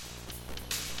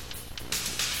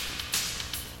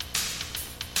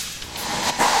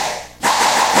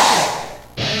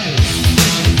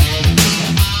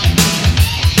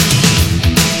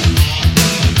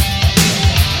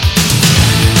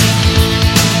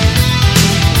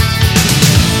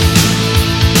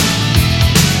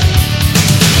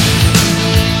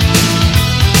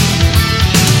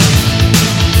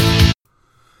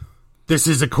This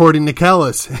is According to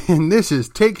Kellis, and this is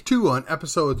take 2 on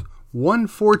episode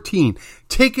 114.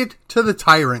 Take it to the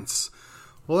tyrants.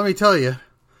 Well, let me tell you,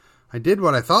 I did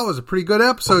what I thought was a pretty good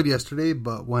episode yesterday,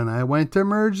 but when I went to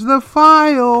merge the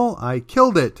file, I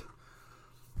killed it.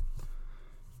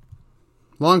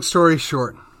 Long story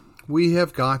short, we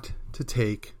have got to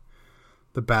take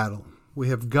the battle. We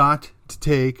have got to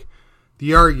take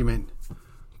the argument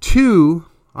to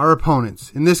our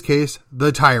opponents, in this case,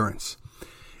 the tyrants.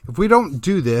 If we don't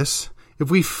do this, if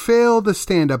we fail to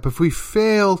stand up, if we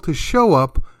fail to show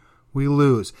up, we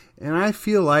lose. And I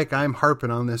feel like I'm harping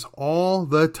on this all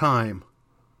the time.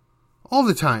 All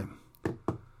the time.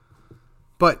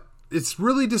 But it's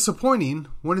really disappointing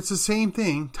when it's the same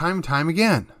thing time and time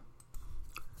again.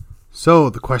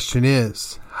 So the question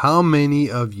is, how many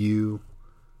of you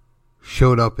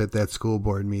showed up at that school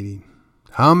board meeting?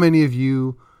 How many of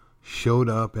you showed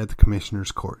up at the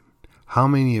commissioner's court? How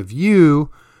many of you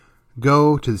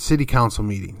go to the city council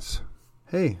meetings?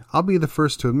 Hey, I'll be the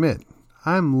first to admit,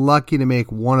 I'm lucky to make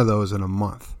one of those in a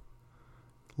month.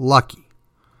 Lucky.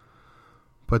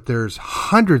 But there's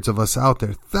hundreds of us out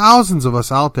there, thousands of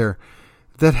us out there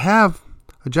that have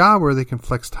a job where they can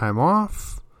flex time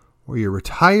off, where you're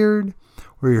retired,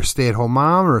 where you're a stay-at-home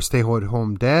mom or a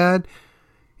stay-at-home dad.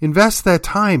 Invest that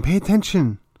time. Pay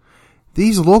attention.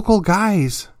 These local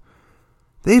guys,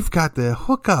 they've got the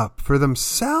hookup for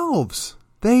themselves.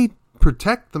 They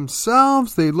protect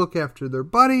themselves. They look after their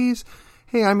buddies.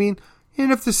 Hey, I mean,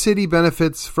 and if the city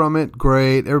benefits from it,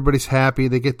 great. Everybody's happy.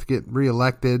 They get to get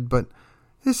reelected. But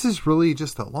this is really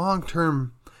just a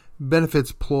long-term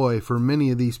benefits ploy for many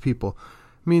of these people.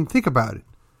 I mean, think about it.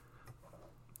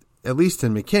 At least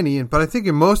in McKinney, but I think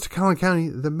in most of Collin County,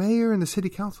 the mayor and the city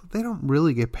council, they don't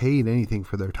really get paid anything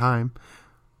for their time.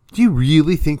 Do you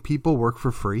really think people work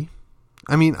for free?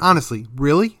 I mean, honestly,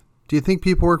 really? Do you think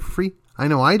people work for free? I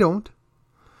know I don't.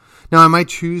 Now, I might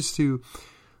choose to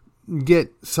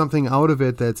get something out of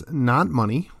it that's not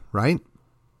money, right?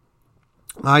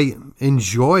 I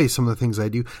enjoy some of the things I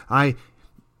do. I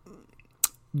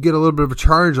get a little bit of a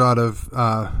charge out of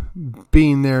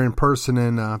being there in person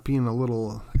and being a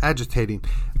little agitating.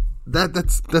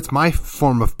 That's my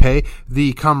form of pay.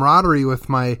 The camaraderie with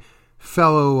my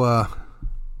fellow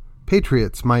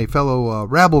patriots, my fellow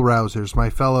rabble-rousers,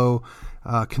 my fellow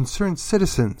concerned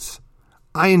citizens.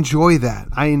 I enjoy that.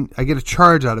 I get a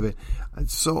charge out of it.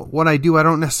 So what I do, I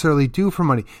don't necessarily do for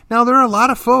money. Now, there are a lot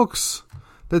of folks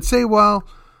that say, well,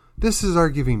 this is our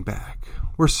giving back.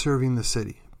 We're serving the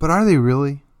city. But are they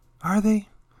really? Are they?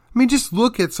 I mean, just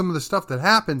look at some of the stuff that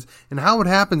happens and how it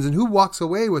happens and who walks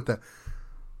away with the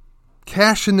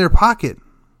cash in their pocket.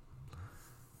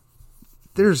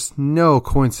 There's no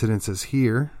coincidences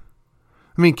here.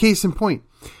 I mean, case in point,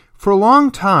 for a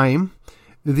long time,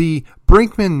 the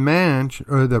Brinkman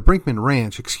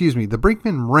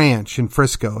Ranch in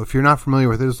Frisco, if you're not familiar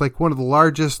with it, is like one of the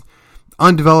largest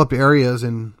undeveloped areas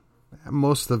in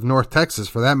most of North Texas,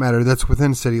 for that matter, that's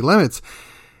within city limits.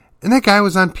 And that guy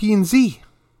was on P&Z.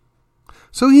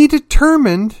 So he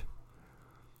determined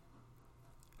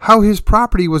how his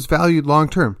property was valued long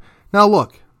term. Now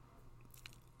look,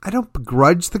 I don't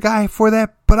begrudge the guy for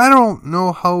that, but I don't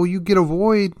know how you could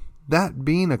avoid that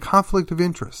being a conflict of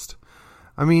interest.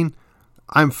 I mean,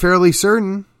 I'm fairly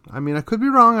certain, I mean, I could be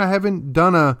wrong, I haven't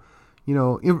done a,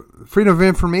 Freedom of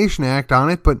Information Act on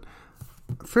it, but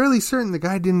fairly certain the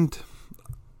guy didn't,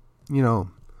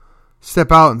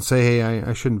 step out and say, hey,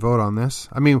 I shouldn't vote on this.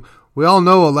 I mean, we all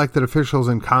know elected officials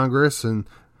in Congress and,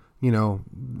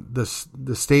 the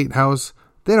state house,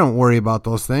 they don't worry about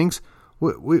those things.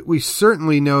 We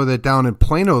certainly know that down in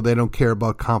Plano, they don't care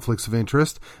about conflicts of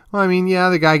interest. Well, I mean, yeah,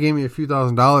 the guy gave me a few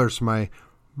 $1,000s for my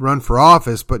run for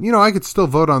office, but, I could still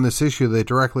vote on this issue that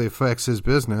directly affects his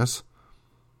business.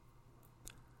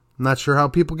 I'm not sure how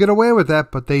people get away with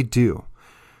that, but they do.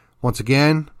 Once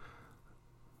again,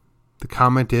 the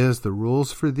comment is the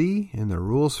rules for thee and the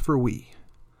rules for we.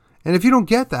 And if you don't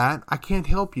get that, I can't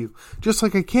help you. Just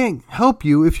like I can't help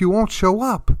you if you won't show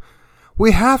up.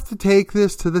 We have to take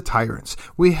this to the tyrants.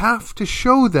 We have to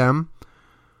show them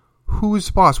who's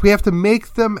boss. We have to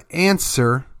make them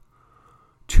answer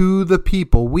to the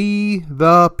people. We,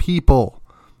 the people.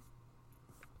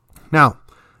 Now,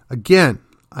 again,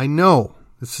 I know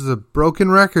this is a broken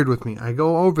record with me. I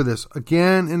go over this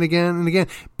again and again and again.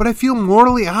 But I feel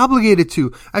morally obligated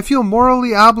to. I feel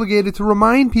morally obligated to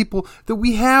remind people that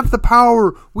we have the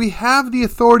power. We have the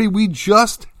authority. We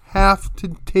just have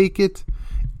to take it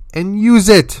and use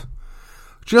it.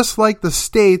 Just like the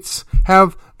states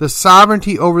have the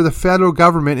sovereignty over the federal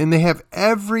government and they have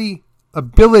every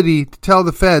ability to tell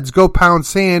the feds, go pound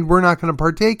sand, we're not going to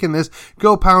partake in this,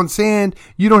 go pound sand,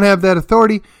 you don't have that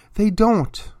authority. They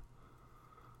don't.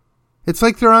 It's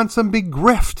like they're on some big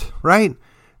grift, right?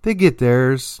 They get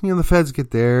theirs, the feds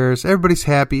get theirs, everybody's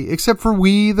happy, except for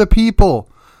we, the people.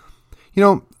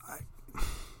 I've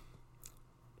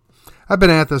been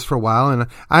at this for a while, and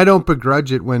I don't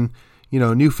begrudge it when,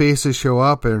 new faces show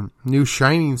up and new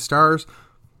shining stars.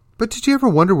 But did you ever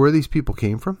wonder where these people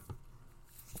came from?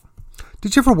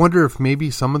 Did you ever wonder if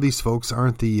maybe some of these folks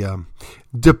aren't the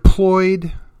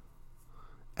deployed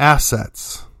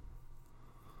assets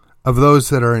of those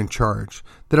that are in charge,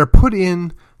 that are put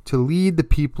in to lead the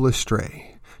people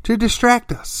astray, to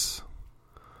distract us,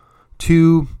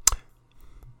 to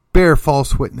bear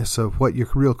false witness of what your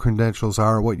real credentials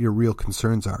are, what your real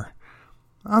concerns are?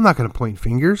 I'm not going to point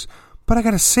fingers, but I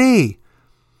got to say,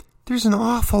 there's an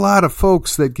awful lot of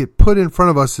folks that get put in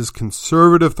front of us as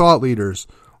conservative thought leaders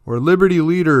or liberty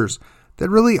leaders that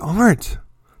really aren't.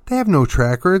 They have no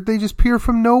track record. They just appear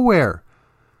from nowhere.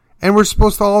 And we're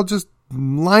supposed to all just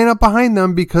line up behind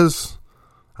them because,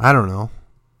 I don't know,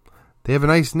 they have a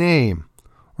nice name,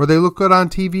 or they look good on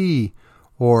TV,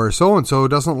 or so-and-so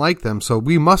doesn't like them, so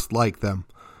we must like them.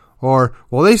 Or,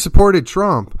 well, they supported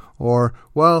Trump. Or,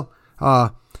 well,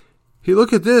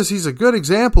 look at this, he's a good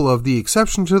example of the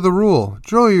exception to the rule.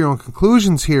 Draw your own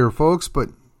conclusions here, folks, but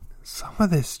some of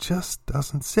this just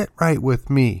doesn't sit right with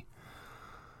me.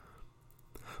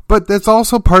 But that's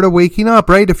also part of waking up,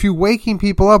 right? If you're waking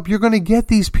people up, you're going to get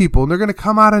these people, and they're going to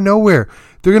come out of nowhere.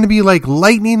 They're going to be like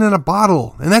lightning in a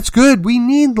bottle, and that's good. We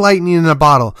need lightning in a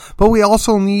bottle, but we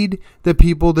also need the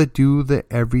people that do the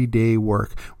everyday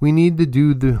work. We need to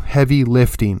do the heavy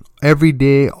lifting every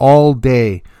day, all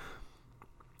day.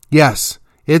 Yes,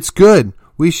 it's good.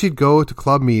 We should go to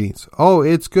club meetings. Oh,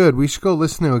 it's good. We should go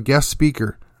listen to a guest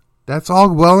speaker. That's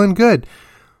all well and good.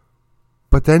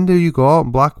 But then do you go out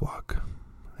and block walk?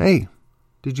 Hey,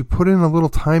 did you put in a little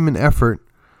time and effort?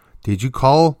 Did you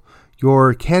call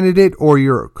your candidate or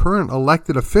your current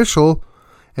elected official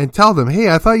and tell them, hey,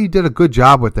 I thought you did a good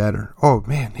job with that? Or, oh,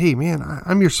 man, hey, man,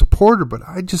 I'm your supporter, but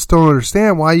I just don't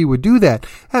understand why you would do that.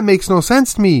 That makes no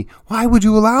sense to me. Why would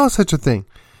you allow such a thing?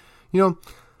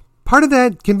 Part of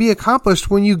that can be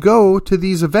accomplished when you go to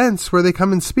these events where they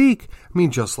come and speak. I mean,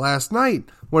 just last night,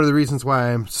 one of the reasons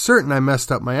why I'm certain I messed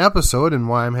up my episode and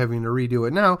why I'm having to redo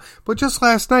it now, but just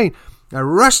last night, I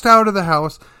rushed out of the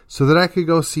house so that I could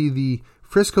go see the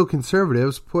Frisco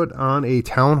Conservatives put on a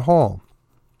town hall.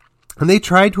 And they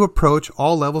tried to approach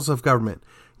all levels of government.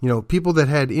 People that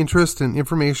had interest and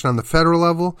information on the federal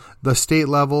level, the state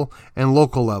level, and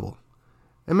local level.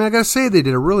 I mean, I gotta say, they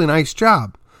did a really nice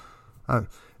job.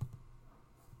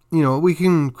 We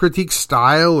can critique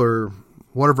style or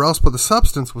whatever else, but the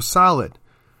substance was solid.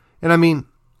 And I mean,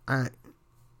 I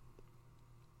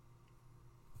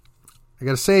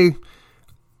got to say,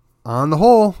 on the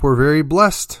whole, we're very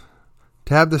blessed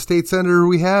to have the state senator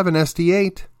we have in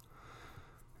SD8.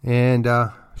 And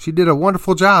she did a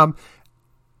wonderful job.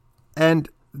 And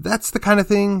that's the kind of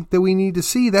thing that we need to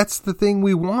see. That's the thing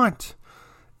we want.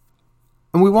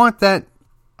 And we want that.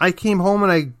 I came home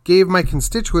and I gave my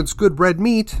constituents good red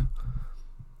meat.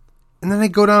 And then I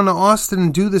go down to Austin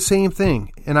and do the same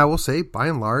thing. And I will say, by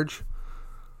and large,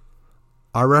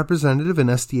 our representative in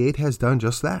SD8 has done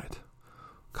just that.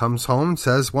 Comes home,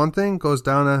 says one thing, goes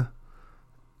down to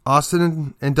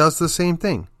Austin and does the same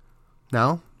thing.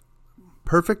 Now,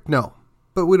 perfect? No.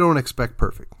 But we don't expect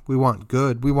perfect. We want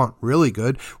good. We want really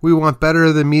good. We want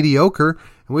better than mediocre.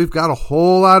 And we've got a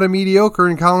whole lot of mediocre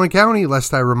in Collin County,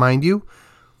 lest I remind you.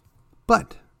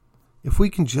 But if we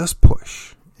can just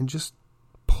push and just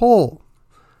pull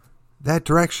that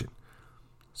direction.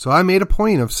 So I made a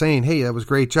point of saying, hey, that was a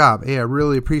great job. Hey, I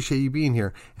really appreciate you being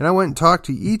here. And I went and talked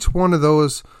to each one of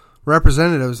those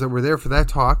representatives that were there for that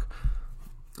talk.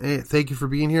 Hey, thank you for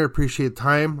being here. Appreciate the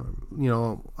time.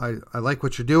 I like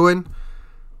what you're doing.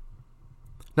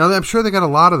 Now, I'm sure they got a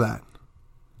lot of that.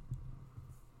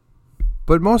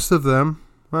 But most of them,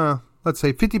 let's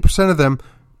say 50% of them,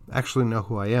 actually know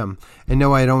who I am. And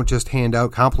no, I don't just hand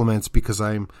out compliments because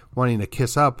I'm wanting to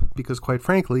kiss up, because quite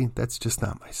frankly, that's just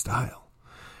not my style.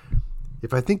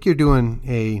 If I think you're doing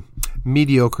a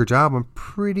mediocre job, I'm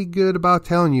pretty good about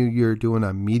telling you you're doing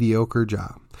a mediocre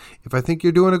job. If I think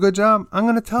you're doing a good job, I'm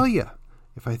going to tell you.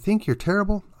 If I think you're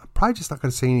terrible, I'm probably just not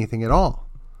going to say anything at all.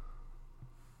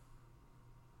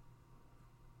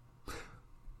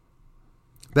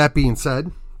 That being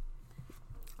said,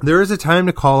 there is a time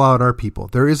to call out our people.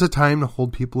 There is a time to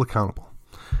hold people accountable.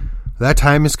 That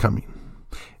time is coming.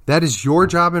 That is your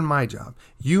job and my job.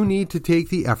 You need to take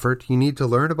the effort. You need to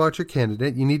learn about your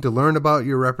candidate. You need to learn about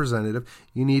your representative.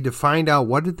 You need to find out,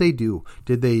 what did they do?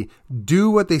 Did they do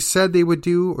what they said they would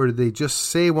do, or did they just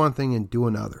say one thing and do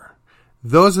another?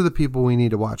 Those are the people we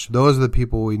need to watch. Those are the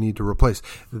people we need to replace.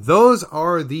 Those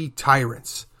are the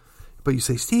tyrants. But you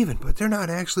say, Stephen, but they're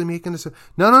not actually making this.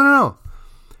 No.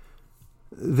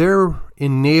 They're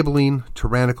enabling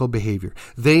tyrannical behavior.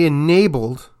 They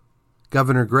enabled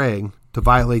Governor Gregg to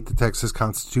violate the Texas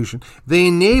Constitution. They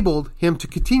enabled him to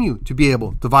continue to be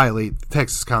able to violate the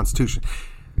Texas Constitution.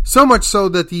 So much so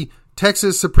that the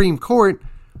Texas Supreme Court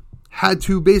had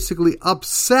to basically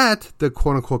upset the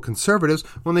quote-unquote conservatives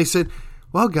when they said,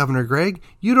 well, Governor Gregg,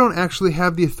 you don't actually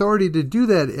have the authority to do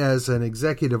that as an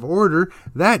executive order.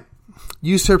 That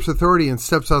usurps authority and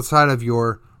steps outside of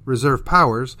your reserve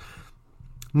powers.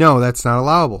 No, that's not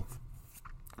allowable.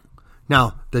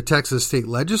 Now, the Texas state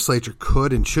legislature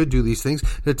could and should do these things.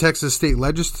 The Texas state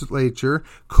legislature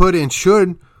could and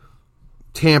should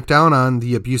tamp down on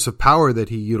the abuse of power that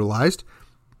he utilized,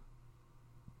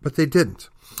 but they didn't.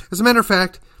 As a matter of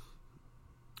fact,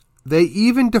 they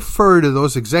even defer to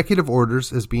those executive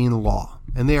orders as being law,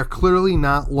 and they are clearly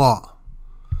not law.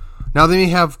 Now, they may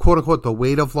have, quote-unquote, the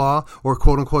weight of law or,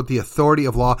 quote-unquote, the authority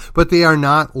of law, but they are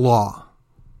not law.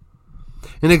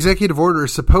 An executive order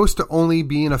is supposed to only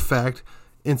be in effect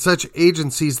in such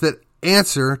agencies that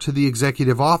answer to the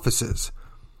executive offices.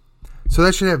 So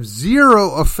that should have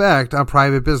zero effect on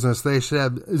private business. They should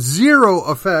have zero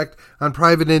effect on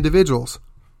private individuals.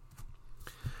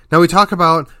 Now, we talk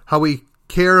about how we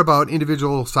care about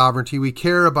individual sovereignty. We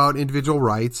care about individual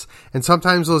rights. And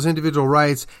sometimes those individual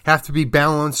rights have to be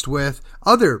balanced with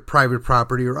other private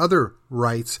property or other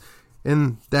rights.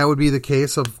 And that would be the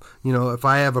case of, if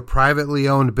I have a privately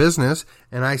owned business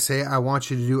and I say, I want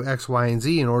you to do X, Y, and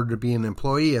Z in order to be an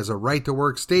employee as a right to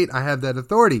work state, I have that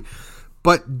authority.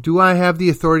 But do I have the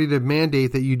authority to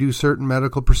mandate that you do certain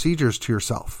medical procedures to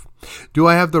yourself? Do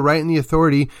I have the right and the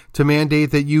authority to mandate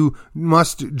that you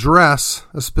must dress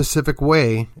a specific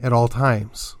way at all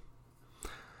times?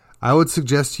 I would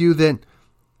suggest to you that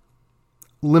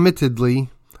limitedly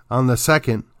on the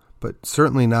second, but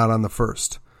certainly not on the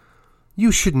first.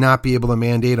 You should not be able to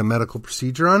mandate a medical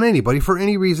procedure on anybody for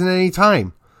any reason at any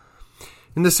time.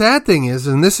 And the sad thing is,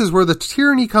 and this is where the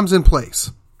tyranny comes in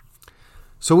place.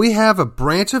 So we have a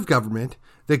branch of government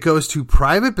that goes to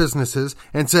private businesses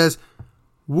and says,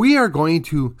 we are going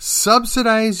to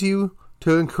subsidize you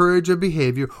to encourage a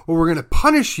behavior, or we're going to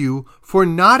punish you for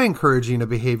not encouraging a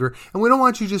behavior. And we don't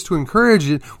want you just to encourage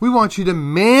it. We want you to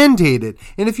mandate it.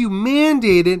 And if you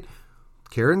mandate it,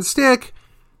 carrot and stick,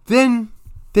 then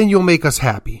you'll make us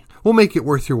happy. We'll make it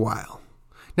worth your while.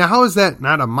 Now, how is that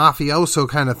not a mafioso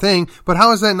kind of thing? But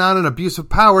how is that not an abuse of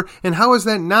power? And how is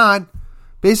that not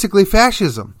basically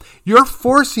fascism? You're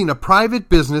forcing a private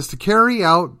business to carry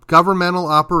out governmental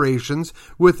operations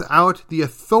without the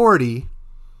authority,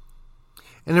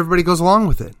 and everybody goes along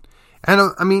with it.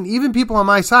 And I mean, even people on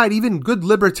my side, even good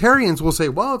libertarians will say,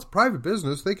 well, it's a private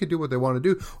business. They can do what they want to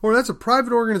do. Or that's a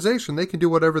private organization. They can do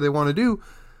whatever they want to do.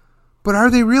 But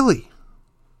are they really?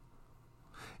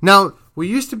 Now, we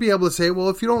used to be able to say, well,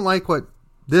 if you don't like what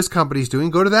this company's doing,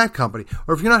 go to that company.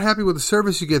 Or if you're not happy with the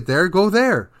service you get there, go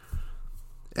there.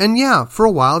 And yeah, for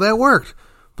a while that worked.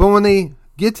 But when they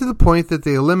get to the point that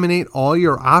they eliminate all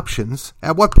your options,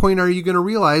 at what point are you going to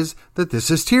realize that this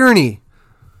is tyranny?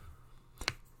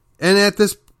 And at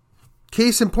this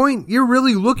case in point, you're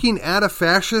really looking at a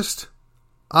fascist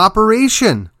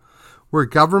operation where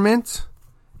government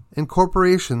and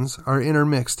corporations are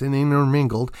intermixed and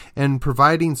intermingled and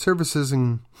providing services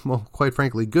and, well, quite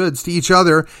frankly, goods to each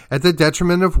other at the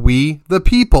detriment of we, the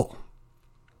people.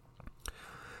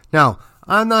 Now,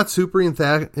 I'm not super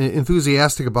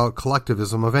enthusiastic about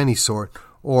collectivism of any sort,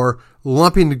 or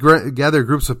lumping together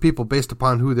groups of people based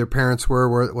upon who their parents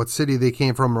were, what city they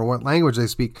came from, or what language they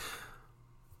speak.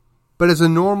 But as a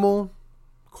normal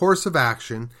course of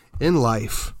action in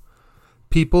life,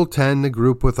 people tend to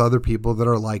group with other people that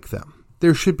are like them.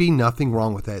 There should be nothing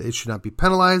wrong with that. It should not be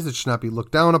penalized. It should not be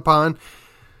looked down upon.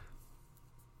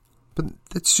 But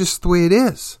that's just the way it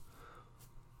is.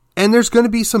 And there's going to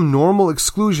be some normal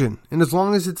exclusion. And as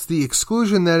long as it's the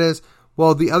exclusion that is,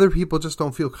 well, the other people just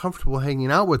don't feel comfortable hanging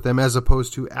out with them, as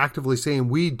opposed to actively saying,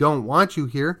 we don't want you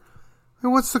here,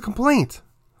 then what's the complaint?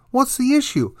 What's the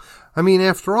issue? I mean,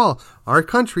 after all, our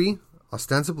country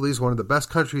ostensibly is one of the best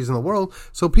countries in the world,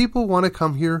 so people want to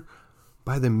come here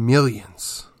by the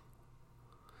millions.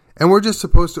 And we're just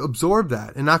supposed to absorb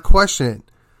that and not question it.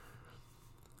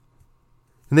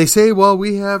 And they say, well,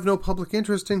 we have no public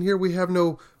interest in here. We have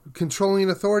no controlling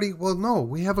authority. Well, no,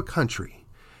 we have a country.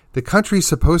 The country's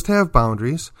supposed to have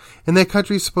boundaries, and that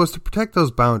country's supposed to protect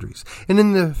those boundaries. And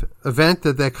in the event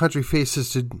that that country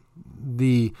faces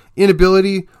the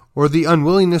inability or the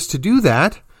unwillingness to do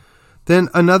that, then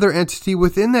another entity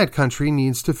within that country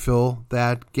needs to fill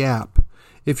that gap.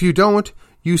 If you don't,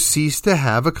 you cease to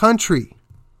have a country.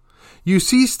 You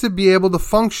cease to be able to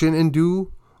function and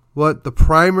do what the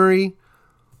primary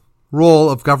role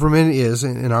of government is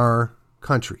in our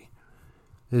country,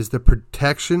 is the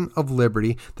protection of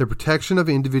liberty, the protection of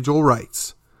individual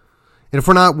rights. And if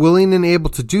we're not willing and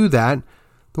able to do that,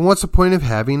 then what's the point of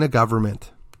having a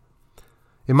government?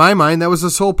 In my mind, that was the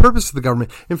sole purpose of the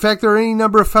government. In fact, there are any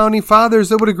number of founding fathers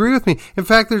that would agree with me. In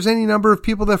fact, there's any number of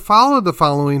people that followed the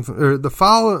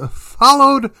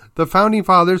founding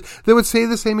fathers that would say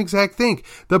the same exact thing.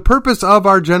 The purpose of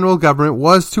our general government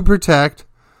was to protect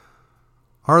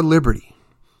our liberty.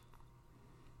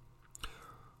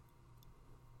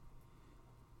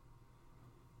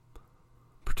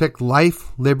 Protect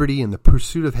life, liberty, and the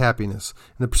pursuit of happiness.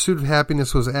 And the pursuit of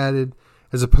happiness was added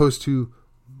as opposed to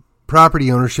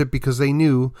property ownership, because they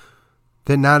knew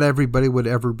that not everybody would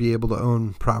ever be able to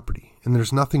own property. And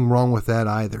there's nothing wrong with that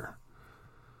either.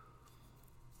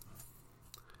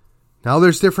 Now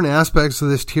there's different aspects of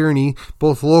this tyranny,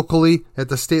 both locally at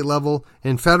the state level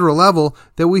and federal level,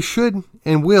 that we should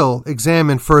and will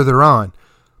examine further on.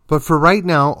 But for right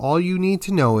now, all you need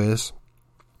to know is,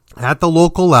 at the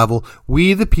local level,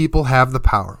 we the people have the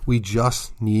power. We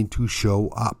just need to show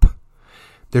up.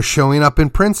 They're showing up in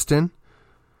Princeton.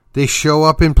 They show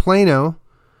up in Plano.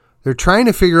 They're trying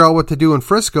to figure out what to do in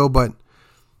Frisco, but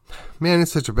man,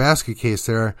 it's such a basket case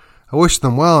there. I wish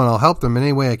them well, and I'll help them in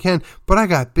any way I can, but I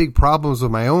got big problems of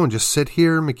my own. Just sit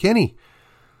here in McKinney.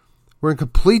 We're in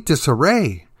complete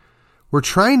disarray. We're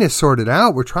trying to sort it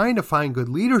out. We're trying to find good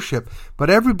leadership, but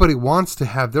everybody wants to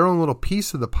have their own little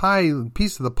piece of the pie,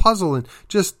 piece of the puzzle, and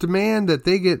just demand that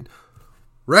they get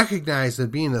recognized as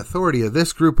being the authority of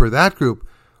this group or that group.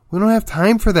 We don't have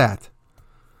time for that.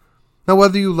 Now,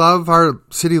 whether you love our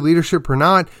city leadership or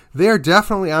not, they're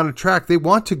definitely on a track. They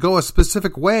want to go a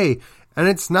specific way, and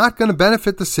it's not going to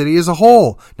benefit the city as a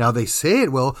whole. Now, they say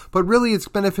it will, but really it's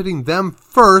benefiting them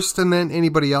first, and then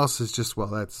anybody else is just, well,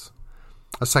 that's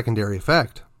a secondary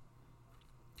effect.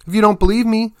 If you don't believe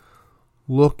me,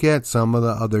 look at some of the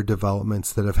other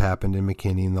developments that have happened in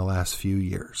McKinney in the last few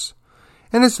years.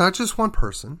 And it's not just one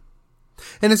person,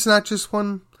 and it's not just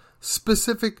one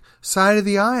specific side of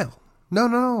the aisle.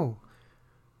 No.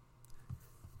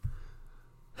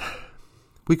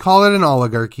 We call it an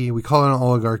oligarchy. We call it an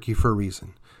oligarchy for a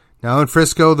reason. Now in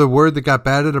Frisco, the word that got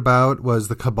batted about was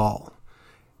the cabal.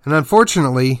 And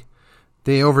unfortunately,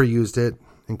 they overused it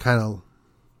and kind of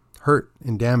hurt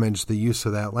and damaged the use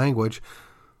of that language.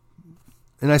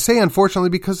 And I say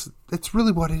unfortunately because that's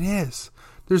really what it is.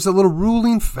 There's a little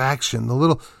ruling faction, the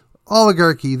little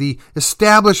oligarchy, the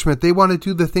establishment. They want to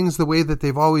do the things the way that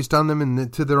they've always done them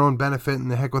and to their own benefit, and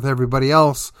the heck with everybody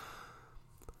else.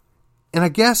 And I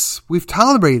guess we've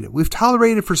tolerated it. We've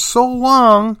tolerated it for so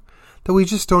long that we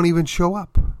just don't even show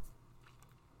up.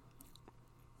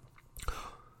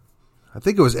 I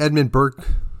think it was Edmund Burke,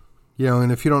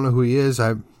 and if you don't know who he is,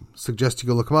 I suggest you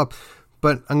go look him up.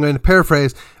 But I'm going to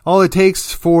paraphrase. All it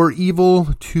takes for evil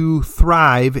to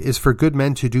thrive is for good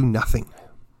men to do nothing.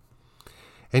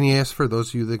 And yes, for those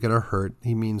of you that get hurt,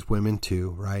 he means women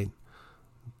too, right?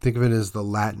 Think of it as the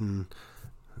Latin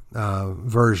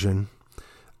version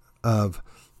of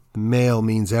male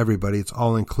means everybody. It's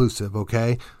all inclusive,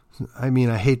 okay? I mean,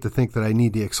 I hate to think that I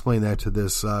need to explain that to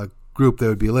this group that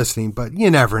would be listening, but you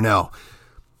never know.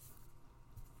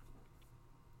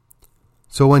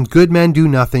 So when good men do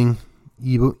nothing,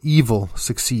 evil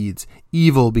succeeds.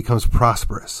 Evil becomes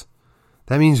prosperous.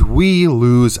 That means we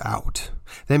lose out.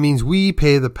 That means we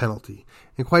pay the penalty.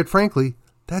 And quite frankly,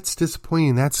 that's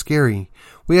disappointing. That's scary.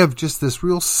 We have just this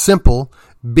real simple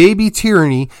baby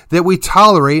tyranny that we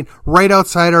tolerate right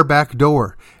outside our back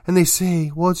door. And they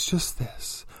say, well, it's just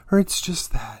this, or it's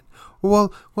just that.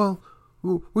 Well,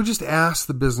 we just ask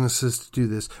the businesses to do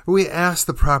this, or we ask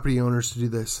the property owners to do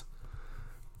this.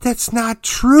 That's not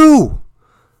true.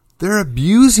 They're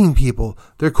abusing people.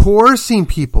 They're coercing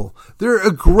people. They're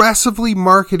aggressively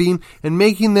marketing and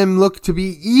making them look to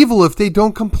be evil if they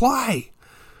don't comply.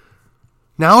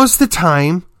 Now is the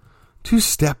time to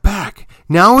step back.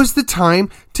 Now is the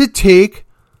time to take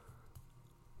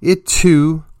it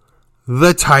to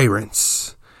the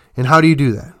tyrants. And how do you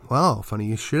do that? Well, funny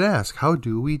you should ask. How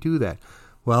do we do that?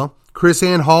 Well, Chris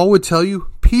Ann Hall would tell you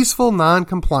peaceful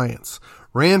non-compliance.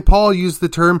 Rand Paul used the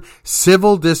term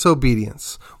civil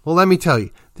disobedience. Well, let me tell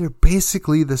you, they're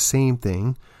basically the same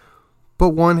thing,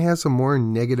 but one has a more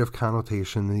negative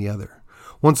connotation than the other.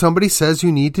 When somebody says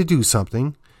you need to do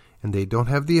something and they don't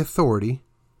have the authority,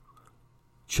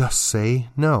 just say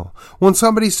no. When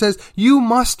somebody says you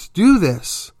must do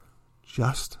this,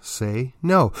 just say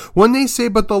no. When they say,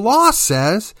 but the law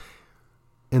says,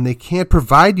 and they can't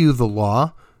provide you the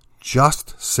law,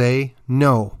 just say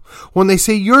no. When they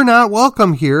say you're not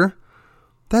welcome here,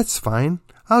 that's fine.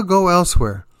 I'll go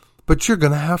elsewhere. But you're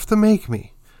going to have to make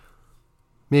me.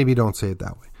 Maybe don't say it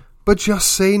that way. But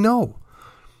just say no.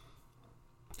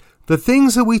 The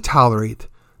things that we tolerate,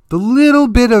 the little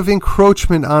bit of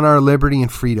encroachment on our liberty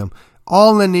and freedom,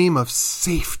 all in the name of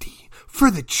safety for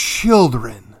the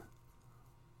children.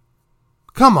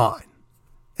 Come on.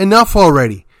 Enough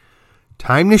already.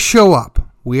 Time to show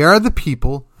up. We are the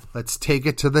people. Let's take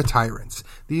it to the tyrants.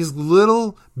 These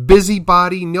little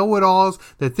busybody know-it-alls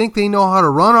that think they know how to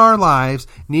run our lives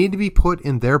need to be put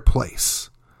in their place.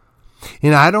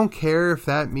 And I don't care if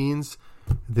that means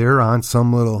they're on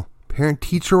some little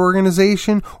parent-teacher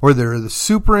organization or they're the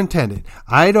superintendent.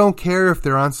 I don't care if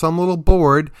they're on some little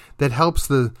board that helps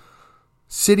the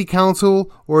city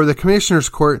council or the commissioner's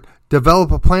court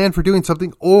develop a plan for doing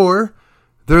something, or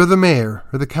they're the mayor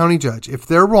or the county judge. If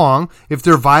they're wrong, if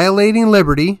they're violating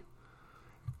liberty,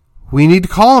 we need to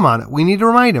call them on it. We need to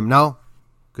remind them. Now,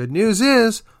 good news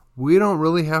is we don't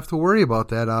really have to worry about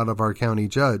that out of our county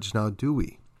judge, now do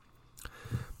we?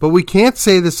 But we can't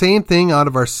say the same thing out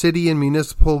of our city and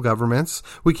municipal governments.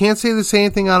 We can't say the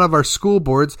same thing out of our school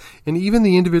boards and even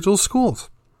the individual schools.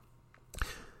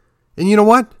 And you know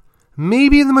what?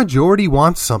 Maybe the majority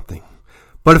wants something.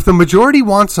 But if the majority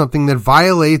wants something that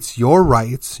violates your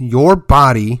rights, your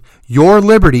body, your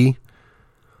liberty,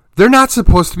 they're not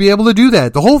supposed to be able to do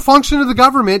that. The whole function of the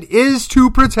government is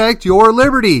to protect your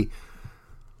liberty.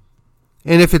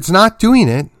 And if it's not doing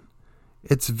it,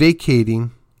 it's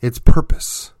vacating its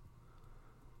purpose.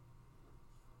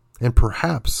 And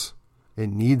perhaps it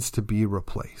needs to be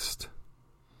replaced.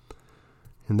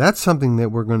 And that's something that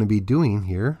we're going to be doing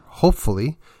here,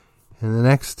 hopefully, in the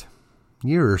next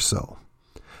year or so.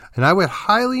 And I would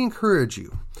highly encourage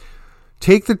you,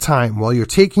 take the time while you're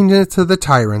taking it to the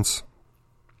tyrants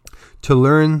to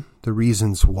learn the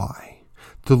reasons why,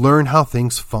 to learn how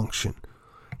things function.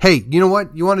 Hey, you know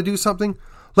what? You want to do something?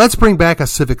 Let's bring back a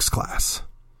civics class.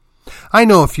 I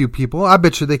know a few people. I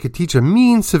bet you they could teach a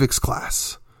mean civics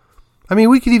class. I mean,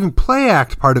 we could even play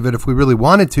act part of it if we really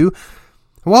wanted to.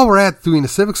 And while we're at doing a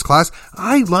civics class,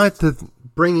 I'd like to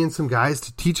bring in some guys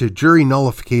to teach a jury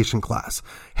nullification class.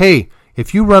 Hey,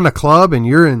 if you run a club and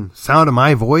you're in sound of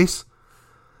my voice,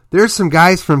 there's some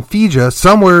guys from FIJA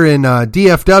somewhere in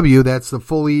DFW, that's the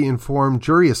Fully Informed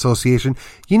Jury Association.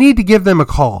 You need to give them a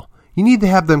call. You need to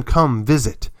have them come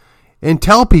visit and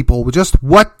tell people just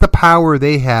what the power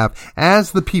they have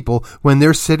as the people when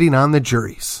they're sitting on the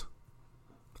juries.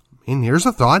 And here's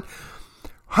a thought.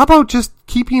 How about just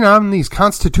keeping on these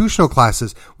constitutional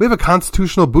classes? We have a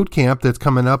constitutional boot camp that's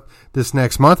coming up this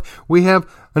next month. We have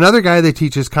another guy that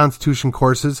teaches constitution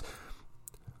courses.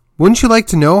 Wouldn't you like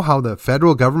to know how the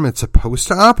federal government's supposed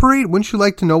to operate? Wouldn't you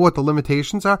like to know what the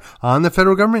limitations are on the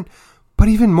federal government? But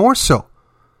even more so,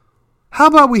 how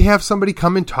about we have somebody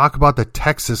come and talk about the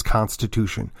Texas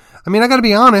Constitution? I mean, I got to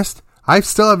be honest, I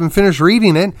still haven't finished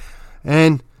reading it,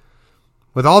 and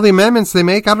with all the amendments they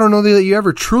make, I don't know that you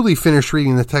ever truly finish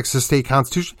reading the Texas State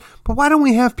Constitution. But why don't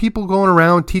we have people going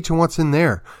around teaching what's in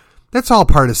there? That's all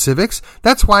part of civics.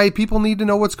 That's why people need to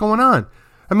know what's going on.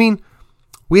 I mean,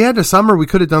 we had a summer, we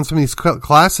could have done some of these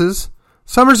classes.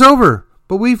 Summer's over,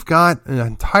 but we've got an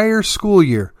entire school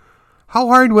year. How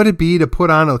hard would it be to put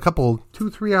on a couple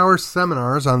 2-3 hour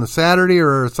seminars on the Saturday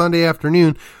or Sunday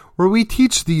afternoon where we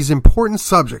teach these important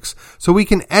subjects so we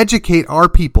can educate our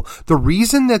people? The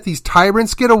reason that these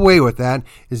tyrants get away with that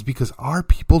is because our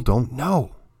people don't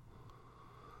know.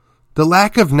 The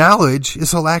lack of knowledge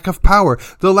is a lack of power.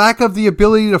 The lack of the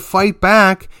ability to fight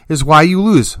back is why you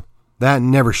lose. That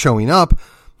never showing up.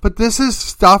 But this is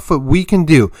stuff that we can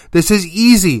do. This is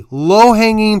easy,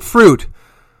 low-hanging fruit.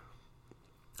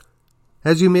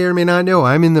 As you may or may not know,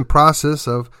 I'm in the process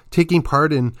of taking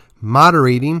part in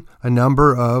moderating a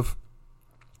number of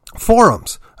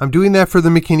forums. I'm doing that for the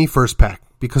McKinney First PAC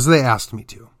because they asked me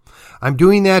to. I'm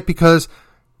doing that because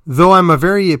though I'm a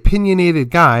very opinionated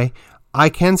guy, I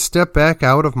can step back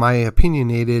out of my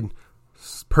opinionated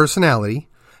personality,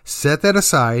 set that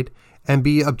aside, and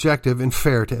be objective and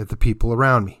fair to the people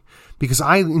around me. Because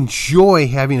I enjoy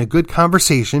having a good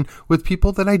conversation with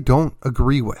people that I don't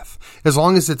agree with. As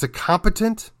long as it's a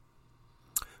competent,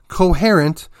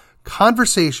 coherent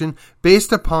conversation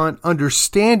based upon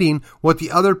understanding what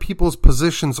the other people's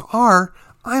positions are,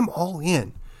 I'm all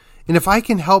in. And if I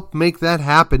can help make that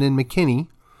happen in McKinney,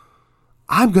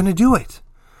 I'm going to do it.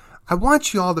 I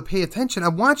want you all to pay attention. I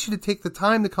want you to take the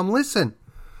time to come listen.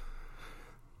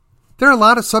 There are a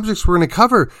lot of subjects we're going to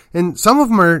cover, and some of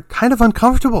them are kind of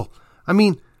uncomfortable. I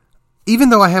mean, even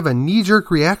though I have a knee-jerk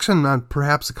reaction on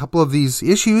perhaps a couple of these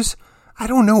issues, I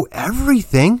don't know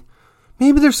everything.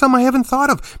 Maybe there's some I haven't thought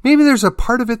of. Maybe there's a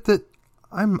part of it that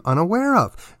I'm unaware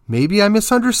of. Maybe I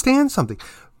misunderstand something.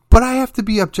 But I have to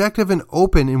be objective and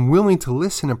open and willing to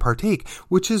listen and partake,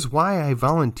 which is why I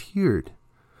volunteered.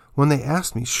 When they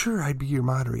asked me, sure, I'd be your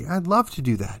moderator. I'd love to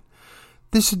do that.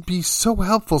 This would be so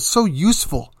helpful, so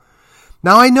useful.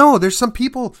 Now, I know there's some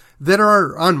people that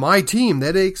are on my team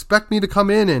that expect me to come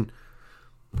in and,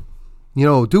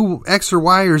 do X or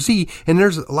Y or Z. And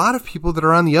there's a lot of people that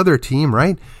are on the other team,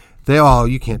 right?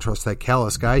 You can't trust that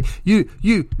callous guy.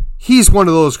 He's one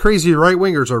of those crazy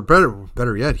right-wingers, or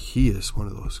better yet, he is one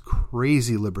of those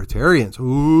crazy libertarians.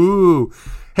 Ooh.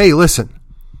 Hey, listen.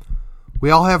 We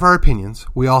all have our opinions.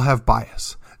 We all have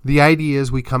bias. The idea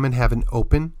is we come and have an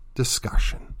open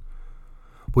discussion.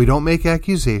 We don't make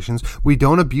accusations. We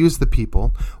don't abuse the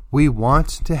people. We want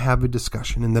to have a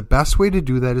discussion, and the best way to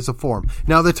do that is a forum.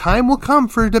 Now, the time will come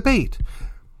for a debate.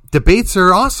 Debates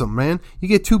are awesome, man. You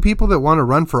get two people that want to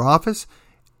run for office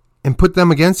and put them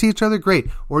against each other, great.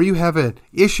 Or you have an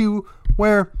issue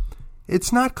where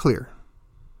it's not clear,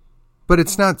 but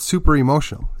it's not super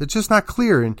emotional. It's just not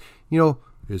clear, and,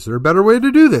 is there a better way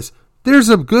to do this? There's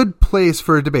a good place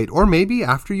for a debate. Or maybe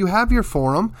after you have your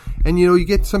forum and, you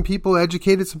get some people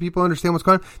educated, some people understand what's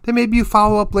going on, then maybe you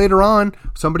follow up later on,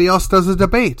 somebody else does a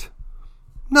debate.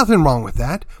 Nothing wrong with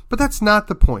that, but that's not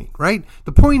the point, right?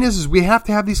 The point is we have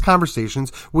to have these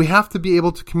conversations. We have to be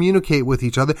able to communicate with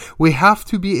each other. We have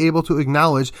to be able to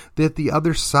acknowledge that the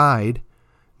other side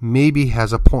maybe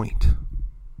has a point.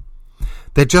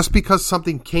 That just because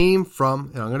something came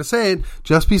from, and I'm going to say it,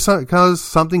 just because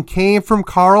something came from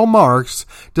Karl Marx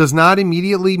does not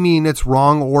immediately mean it's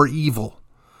wrong or evil.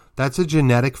 That's a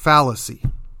genetic fallacy.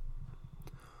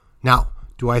 Now,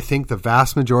 do I think the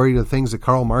vast majority of the things that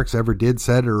Karl Marx ever did,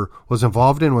 said, or was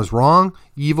involved in was wrong,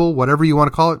 evil, whatever you want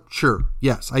to call it? Sure.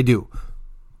 Yes, I do.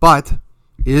 But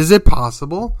is it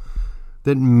possible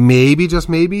that maybe, just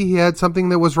maybe, he had something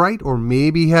that was right? Or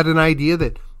maybe he had an idea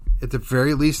that, at the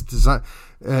very least,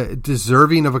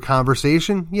 deserving of a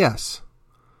conversation? Yes.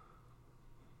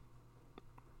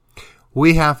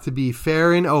 We have to be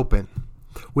fair and open.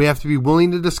 We have to be willing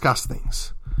to discuss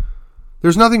things.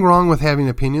 There's nothing wrong with having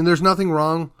an opinion. There's nothing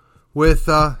wrong with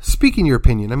speaking your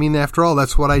opinion. I mean, after all,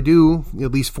 that's what I do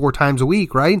at least 4 times a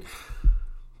week, right?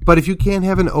 But if you can't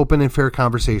have an open and fair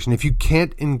conversation, if you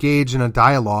can't engage in a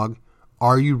dialogue,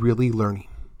 are you really learning?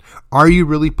 Are you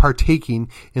really partaking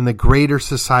in the greater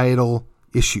societal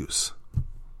issues?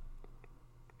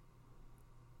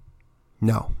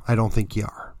 No, I don't think you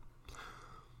are.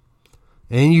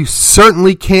 And you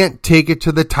certainly can't take it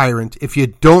to the tyrant if you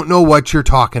don't know what you're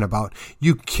talking about.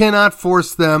 You cannot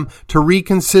force them to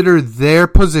reconsider their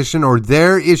position or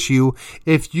their issue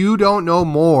if you don't know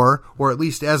more, or at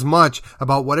least as much,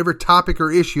 about whatever topic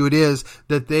or issue it is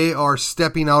that they are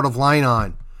stepping out of line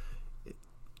on. It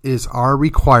is our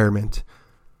requirement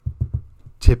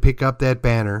to pick up that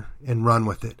banner and run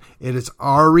with it. It is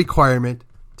our requirement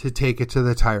to take it to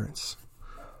the tyrants.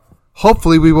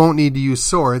 Hopefully we won't need to use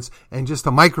swords, and just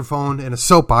a microphone and a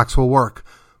soapbox will work.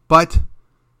 But,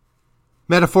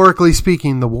 metaphorically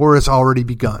speaking, the war has already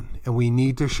begun, and we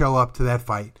need to show up to that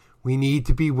fight. We need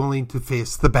to be willing to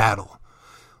face the battle.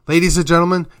 Ladies and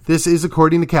gentlemen, this is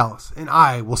According to Callus, and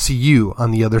I will see you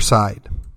on the other side.